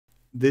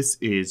This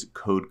is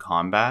Code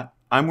Combat.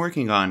 I'm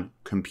working on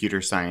Computer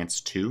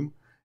Science 2,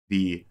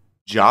 the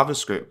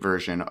JavaScript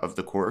version of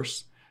the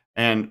course,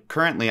 and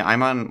currently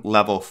I'm on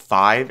level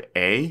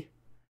 5A,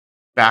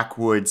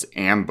 Backwoods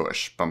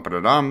Ambush.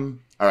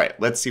 Bum-ba-da-dum. All right,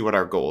 let's see what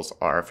our goals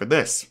are for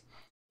this.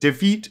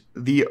 Defeat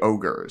the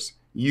ogres.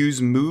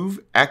 Use move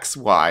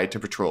XY to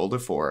patrol the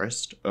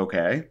forest.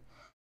 Okay.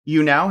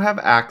 You now have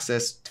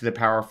access to the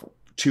powerful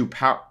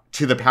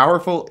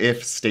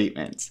if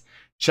statements.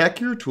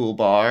 Check your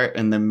toolbar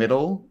in the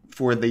middle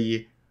for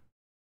the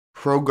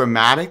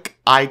programmatic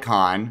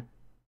icon.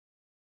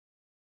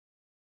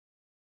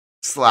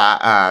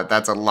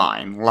 That's a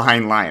line,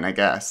 I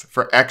guess,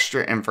 for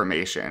extra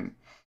information.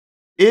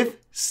 If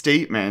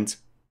statements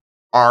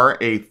are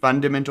a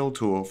fundamental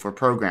tool for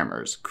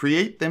programmers,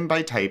 create them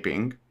by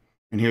typing,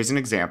 and here's an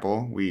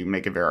example. We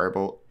make a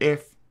variable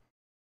if,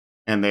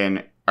 and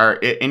then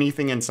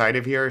anything inside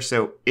of here.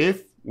 So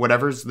if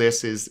whatever's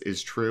this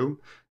is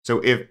true, so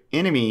if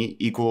enemy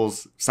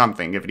equals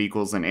something, if it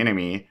equals an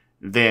enemy,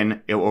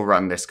 then it will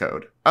run this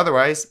code.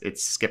 Otherwise, it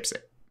skips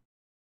it.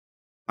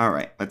 All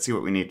right, let's see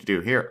what we need to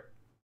do here.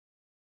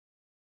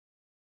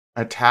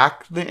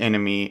 Attack the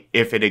enemy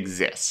if it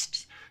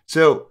exists.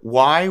 So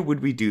why would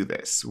we do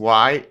this?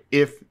 Why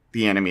if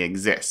the enemy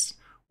exists?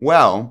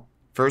 Well,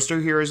 first our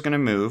hero is going to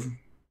move.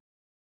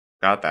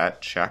 Got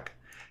that, check.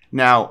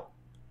 Now,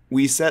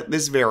 we set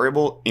this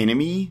variable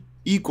enemy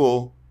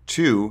equal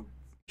to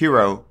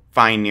hero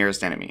find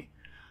nearest enemy.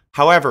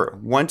 However,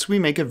 once we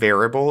make a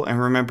variable, and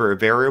remember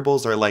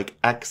variables are like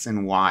X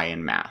and Y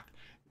in math,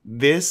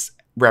 this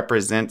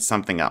represents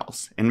something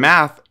else. In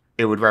math,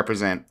 it would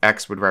represent,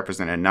 X would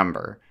represent a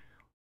number.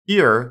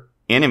 Here,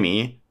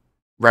 enemy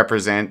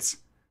represents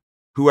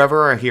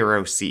whoever our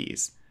hero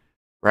sees,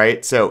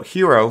 right? So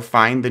hero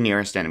find the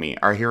nearest enemy.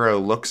 Our hero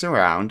looks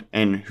around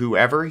and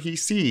whoever he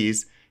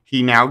sees,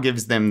 he now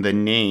gives them the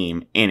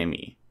name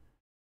enemy.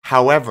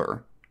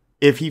 However,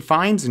 if he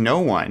finds no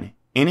one,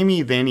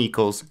 enemy then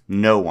equals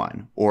no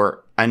one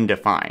or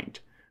undefined.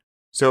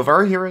 So if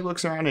our hero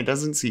looks around and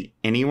doesn't see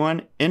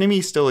anyone, enemy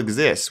still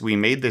exists. We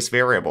made this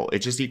variable. It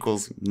just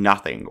equals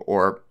nothing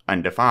or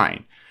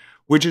undefined,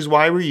 which is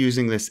why we're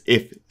using this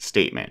if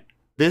statement.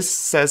 This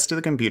says to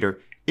the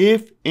computer,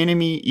 if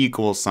enemy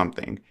equals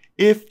something,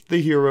 if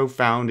the hero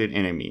found an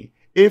enemy,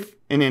 if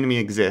an enemy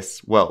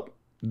exists, well,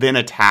 then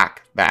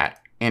attack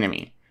that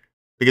enemy.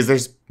 Because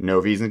there's no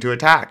reason to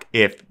attack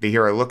if the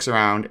hero looks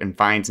around and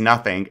finds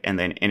nothing and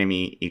then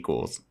enemy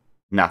equals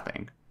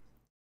nothing.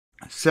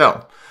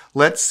 So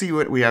let's see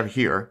what we have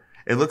here.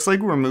 It looks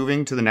like we're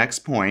moving to the next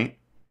point.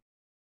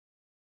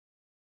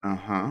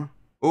 And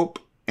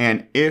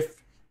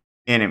if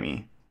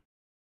enemy,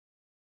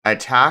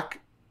 attack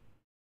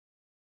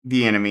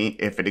the enemy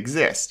if it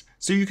exists.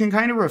 So you can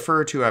kind of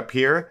refer to up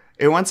here.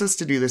 It wants us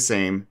to do the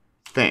same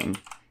thing.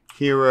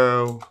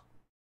 Hero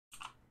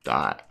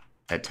dot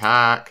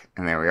attack,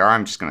 and there we are.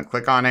 I'm just going to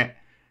click on it.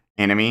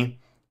 Enemy.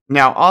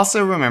 Now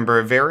also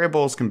remember,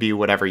 variables can be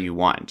whatever you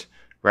want,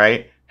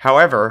 right?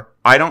 However,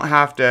 I don't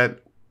have to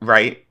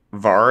write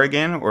var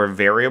again or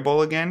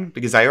variable again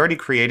because I already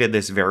created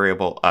this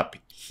variable up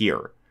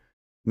here.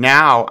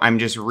 Now I'm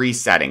just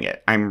resetting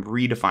it. I'm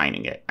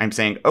redefining it. I'm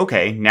saying,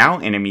 okay, now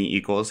enemy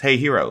equals, hey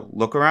hero,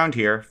 look around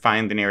here,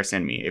 find the nearest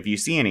enemy. If you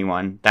see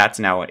anyone, that's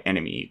now what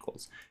enemy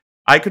equals.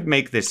 I could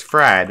make this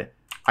Fred.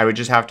 I would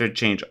just have to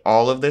change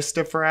all of this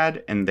to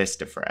Fred and this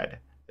to Fred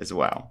as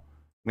well.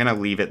 I'm going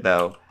to leave it,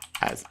 though,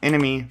 as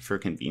enemy for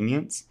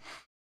convenience.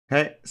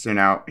 Okay, so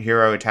now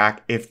hero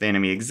attack if the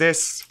enemy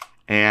exists.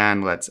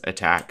 And let's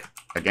attack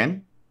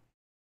again.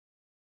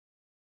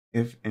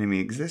 If enemy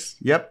exists.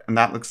 Yep, and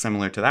that looks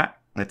similar to that.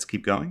 Let's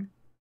keep going.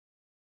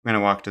 I'm going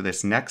to walk to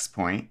this next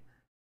point.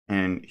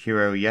 And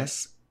hero,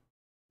 yes.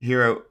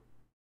 Hero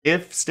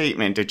if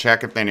statement to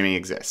check if the enemy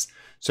exists.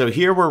 So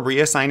here we're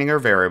reassigning our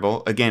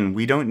variable. Again,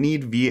 we don't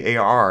need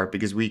var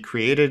because we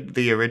created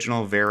the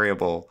original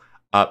variable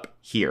up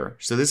here.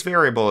 So this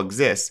variable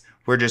exists.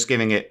 We're just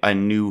giving it a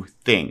new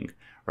thing,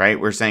 right?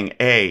 We're saying,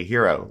 hey,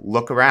 hero,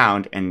 look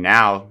around, and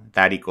now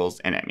that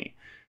equals enemy.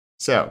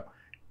 So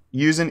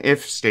use an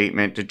if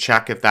statement to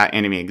check if that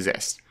enemy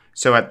exists.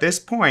 So at this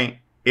point,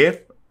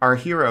 if our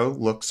hero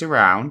looks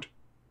around,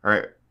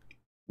 or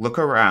look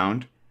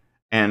around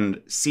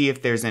and see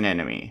if there's an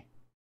enemy.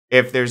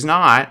 If there's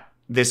not,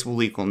 this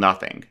will equal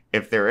nothing.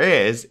 If there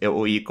is, it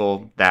will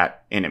equal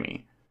that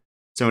enemy.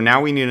 So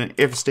now we need an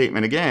if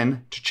statement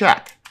again to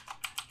check.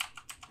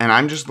 And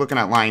I'm just looking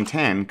at line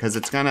 10 because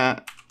it's going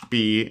to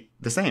be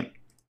the same.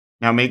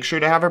 Now make sure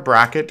to have a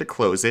bracket to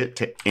close it,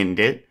 to end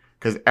it,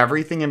 because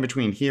everything in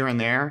between here and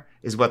there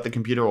is what the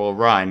computer will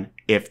run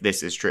if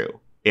this is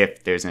true,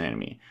 if there's an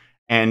enemy.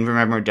 And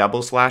remember,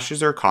 double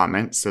slashes are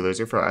comments, so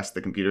those are for us.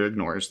 The computer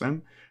ignores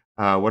them.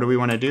 What do we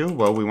want to do?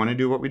 Well, we want to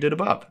do what we did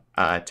above.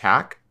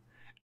 Attack.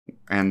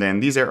 And then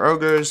these are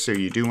ogres, so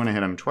you do want to hit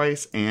them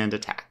twice and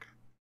attack.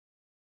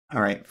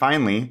 All right,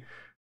 finally,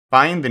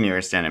 find the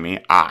nearest enemy.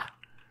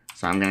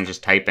 So I'm going to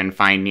just type in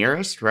find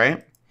nearest,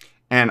 right?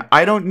 And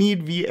I don't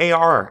need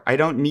VAR. I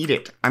don't need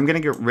it. I'm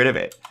going to get rid of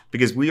it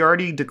because we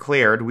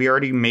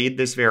already made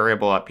this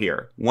variable up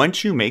here.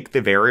 Once you make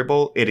the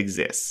variable, it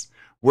exists.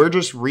 We're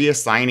just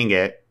reassigning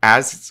it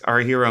as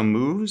our hero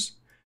moves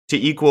to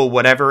equal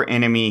whatever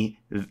enemy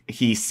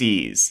he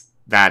sees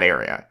that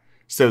area.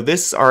 So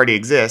this already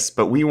exists,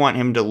 but we want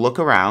him to look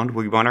around.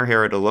 We want our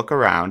hero to look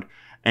around.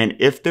 And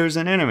if there's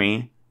an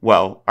enemy,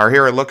 well, our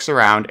hero looks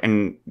around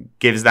and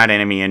gives that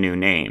enemy a new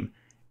name,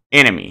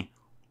 enemy,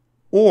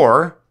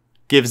 or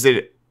gives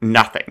it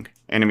nothing.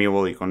 Enemy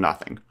will equal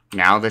nothing.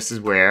 Now this is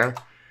where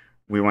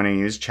we want to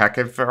use check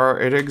if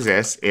it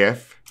exists,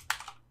 if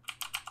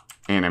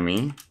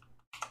enemy,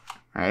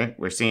 right?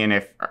 We're seeing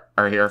if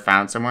our hero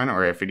found someone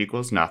or if it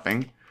equals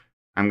nothing.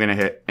 I'm going to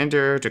hit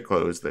enter to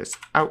close this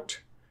out.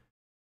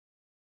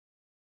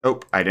 Oh,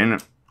 I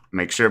didn't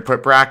make sure to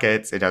put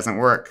brackets. It doesn't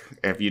work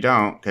if you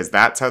don't, because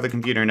that's how the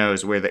computer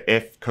knows where the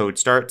if code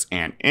starts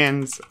and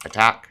ends.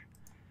 Attack.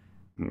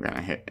 I'm going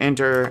to hit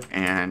enter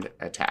and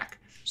attack.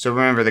 So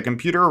remember, the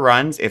computer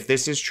runs, if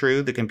this is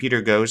true, the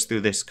computer goes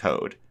through this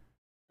code.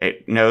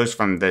 It knows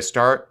from the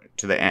start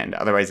to the end.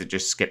 Otherwise, it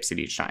just skips it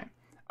each time.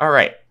 All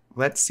right,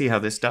 let's see how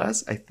this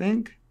does. I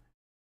think,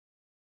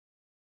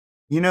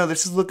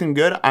 this is looking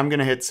good. I'm going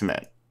to hit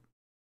submit.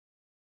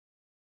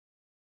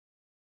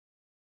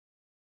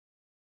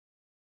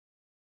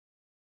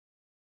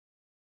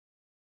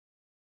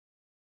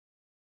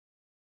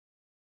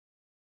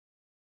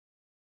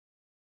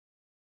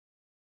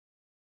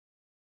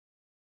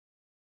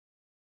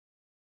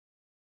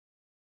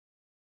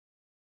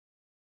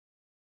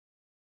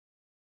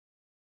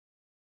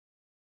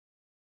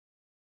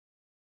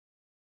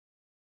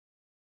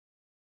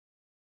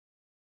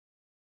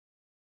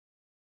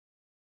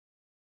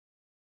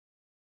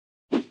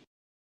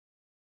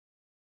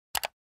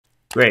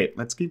 Great,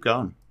 let's keep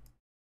going.